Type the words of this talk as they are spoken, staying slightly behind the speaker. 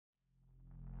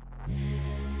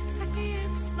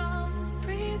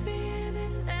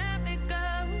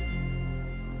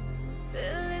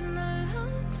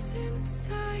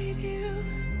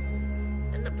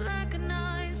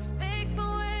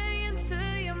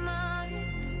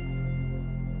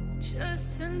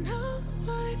just to know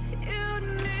what you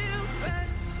knew.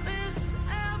 Restless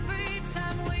every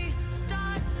time we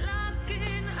start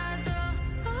locking eyes.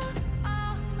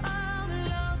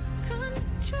 Lost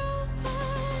control.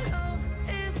 Oh,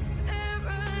 it's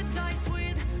paradise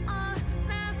with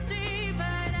honesty,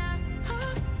 but I'm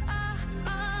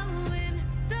in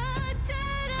the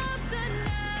dead of the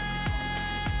night.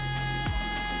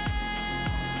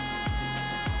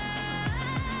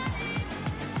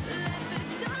 Let the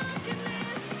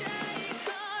darkness take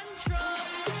control.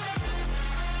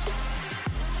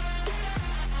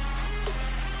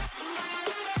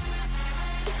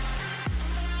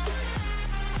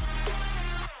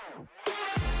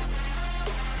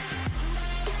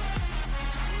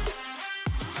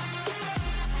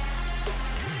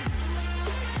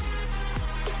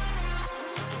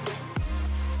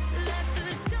 Let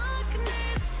the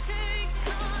darkness take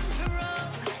control.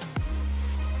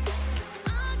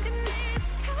 Darkness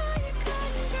take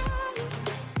control.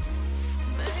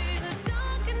 May the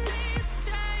darkness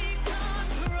take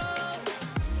control.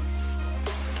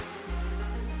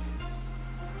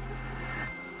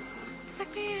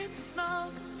 Take me in the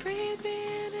smoke, breathe me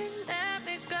in and let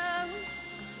me go.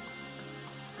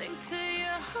 Sink to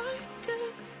your heart to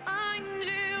find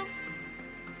you.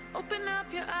 Open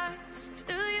up your eyes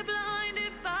till you're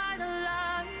blinded by the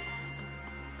lies,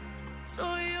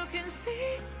 so you can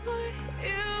see what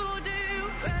you do.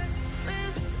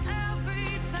 Restless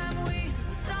every time we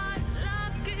start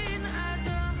locking eyes.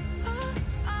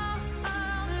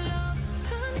 Lost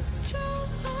control.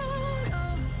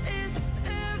 Oh, it's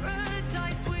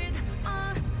paradise with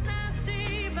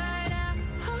honesty, but I'm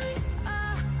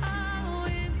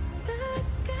in the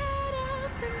dead of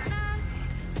the night.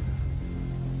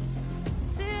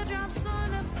 Teardrops on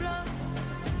the floor.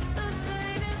 The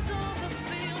pain is over.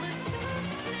 Feel the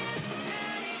darkness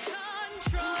take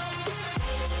control.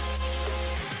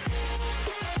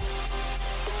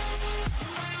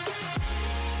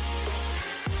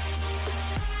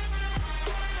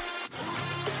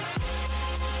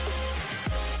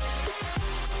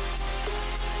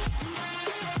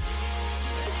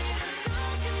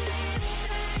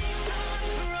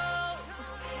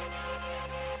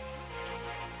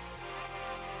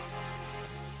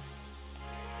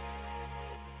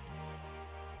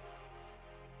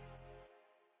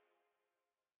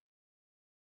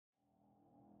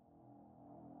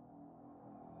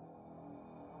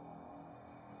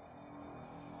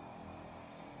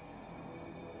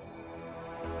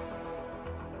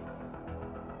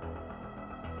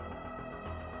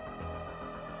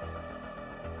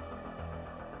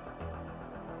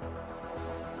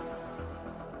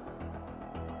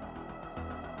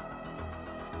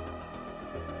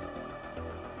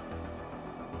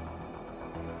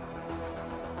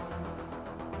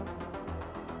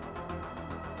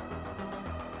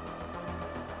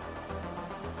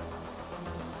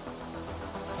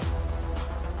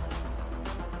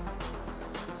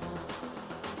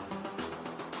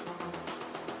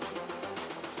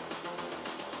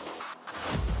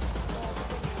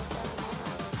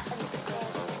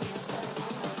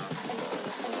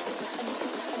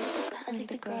 I think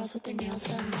the girls with their nails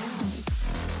done now.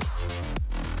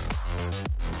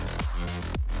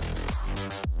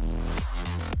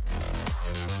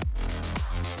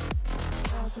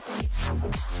 Girls with their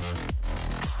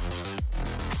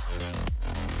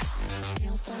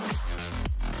nails done.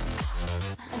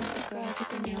 I think the girls with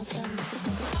their nails done.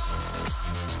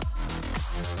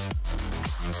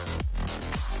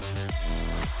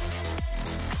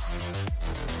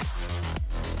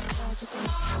 Girls with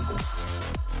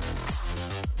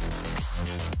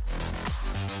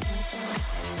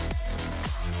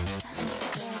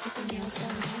their nails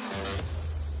done.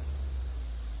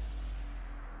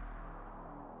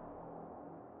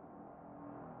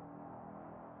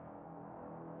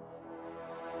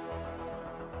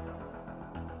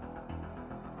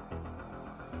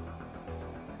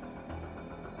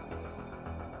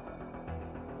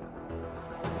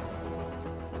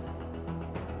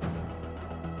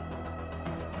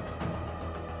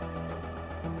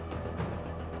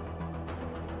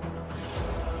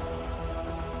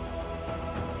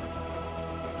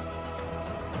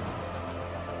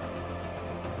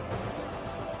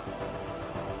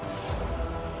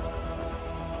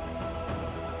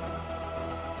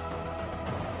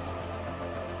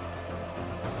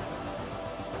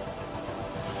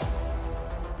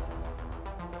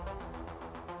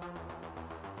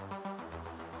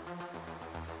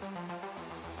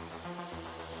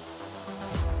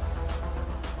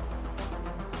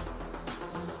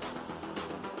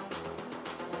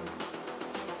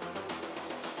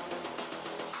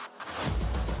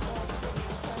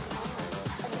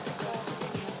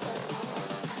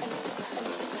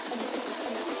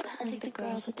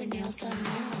 girls with their nails done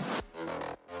now.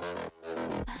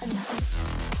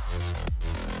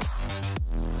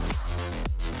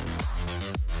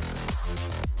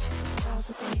 Girls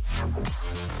with their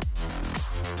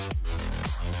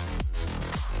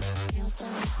nails done.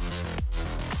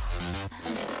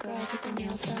 Girls with their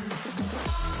nails done.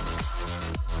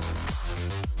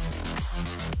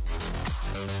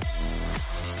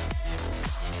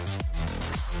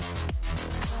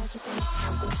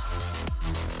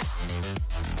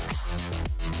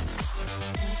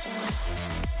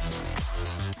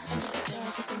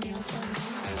 Girls with their nails done.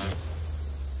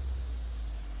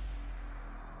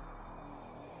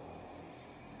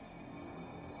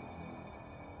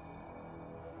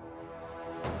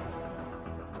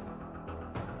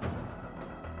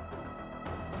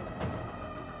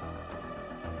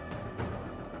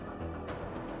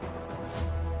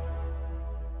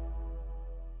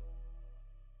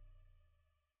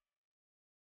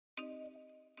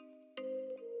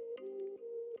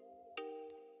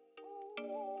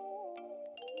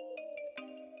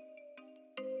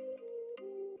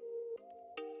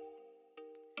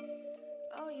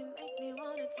 Oh, you make me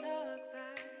wanna talk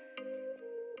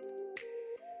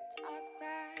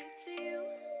back to you.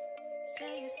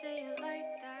 Say it like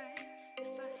that. If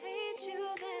I hate you,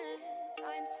 then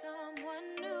find someone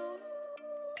new.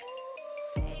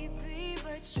 Baby,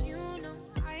 but you know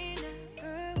I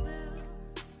never will.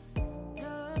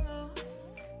 No,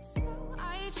 so I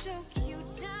choke you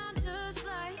down just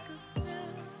like a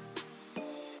pill.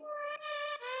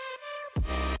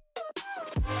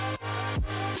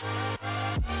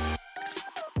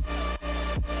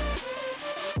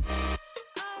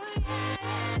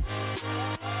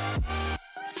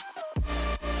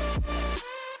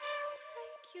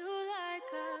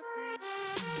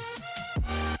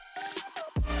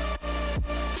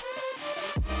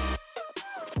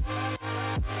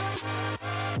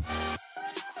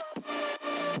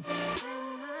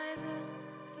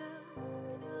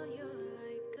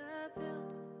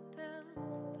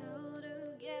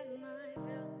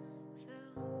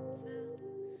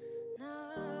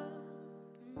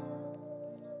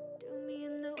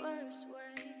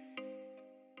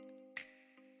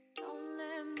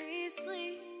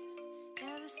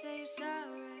 Say you're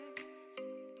sorry.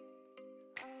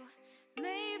 Oh,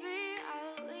 maybe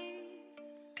I'll leave.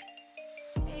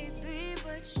 Baby,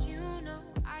 but you know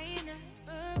I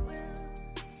never will.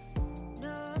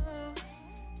 No,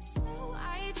 so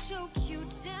I choke you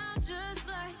down just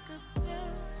like a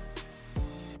pill.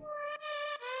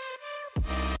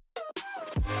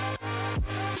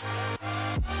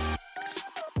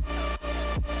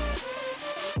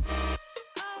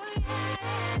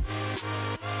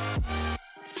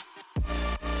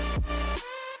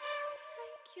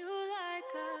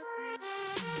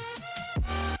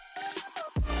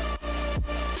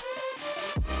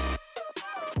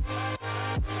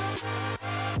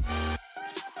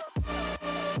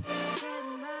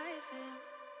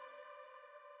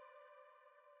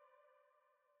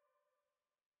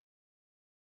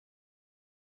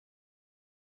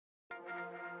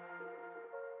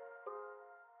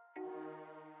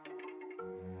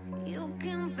 You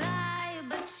can fly,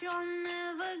 but you'll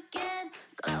never get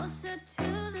closer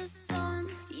to the sun.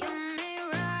 You may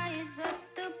rise at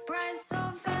the price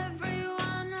of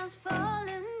everyone else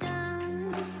falling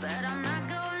down, but I'm not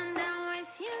going down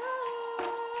with you.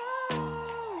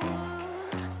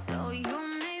 So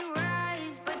you may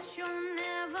rise, but you'll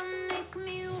never make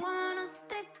me wanna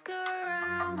stick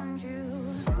around you.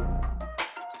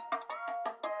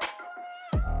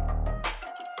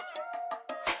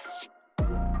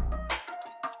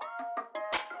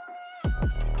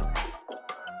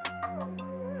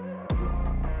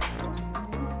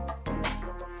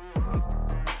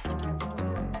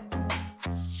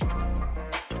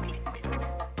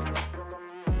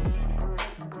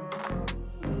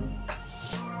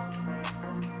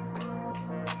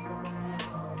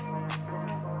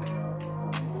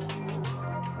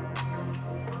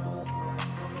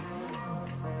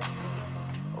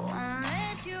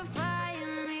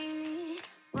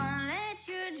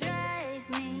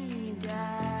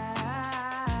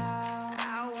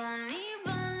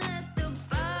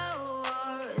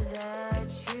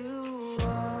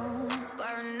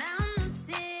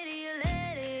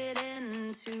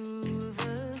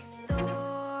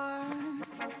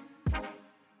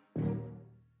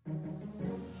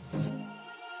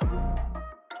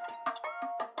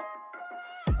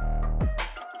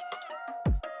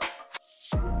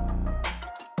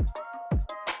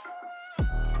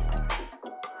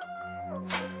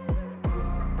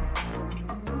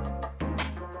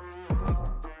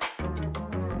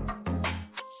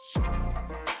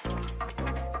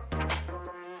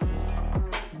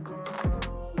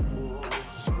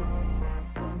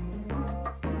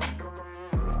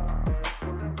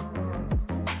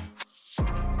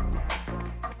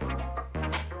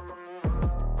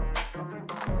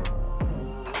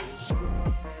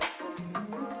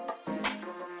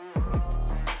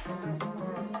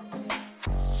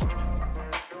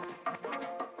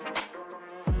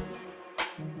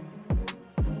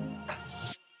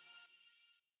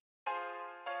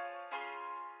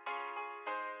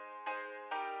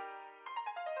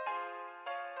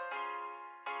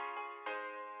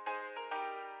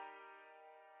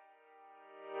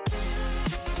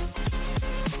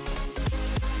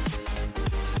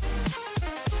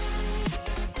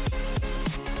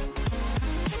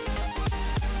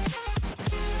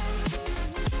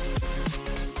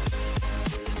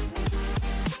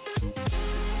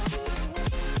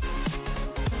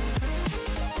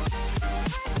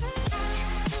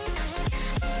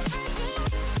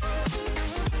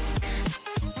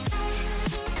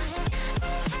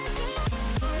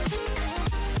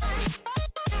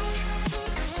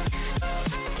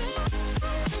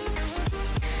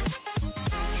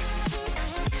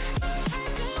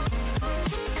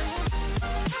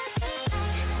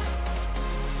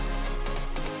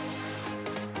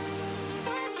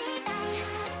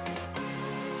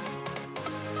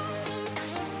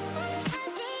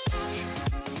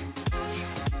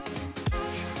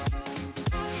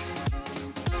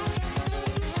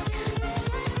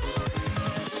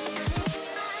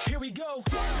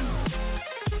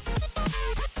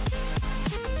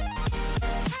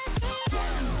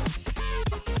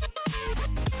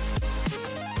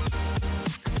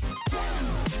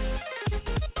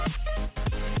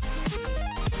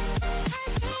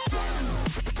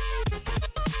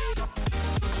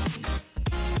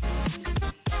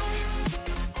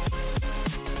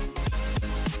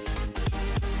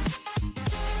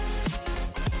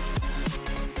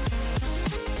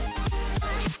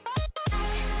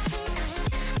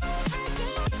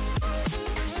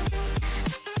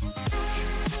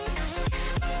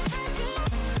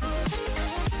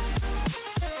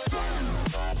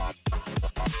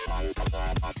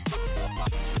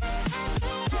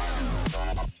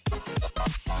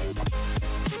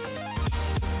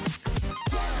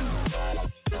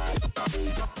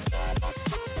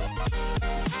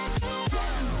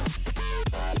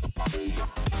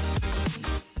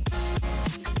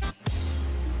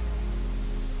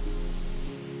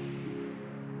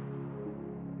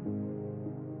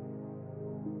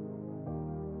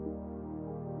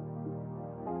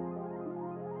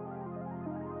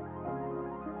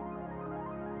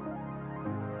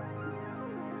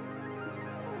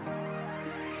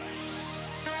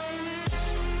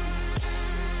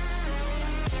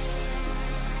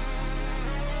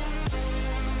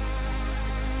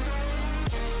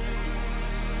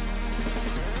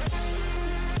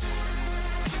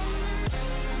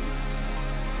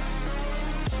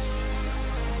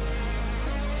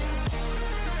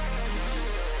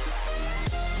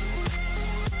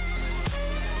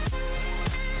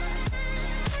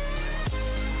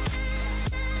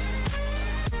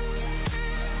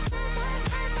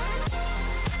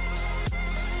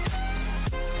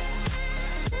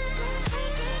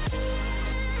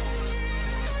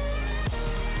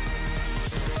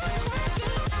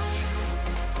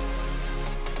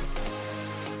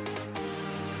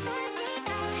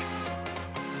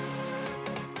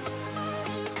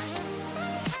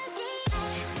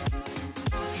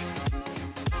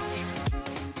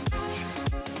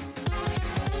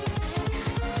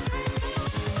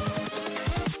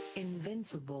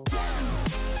 Invincible.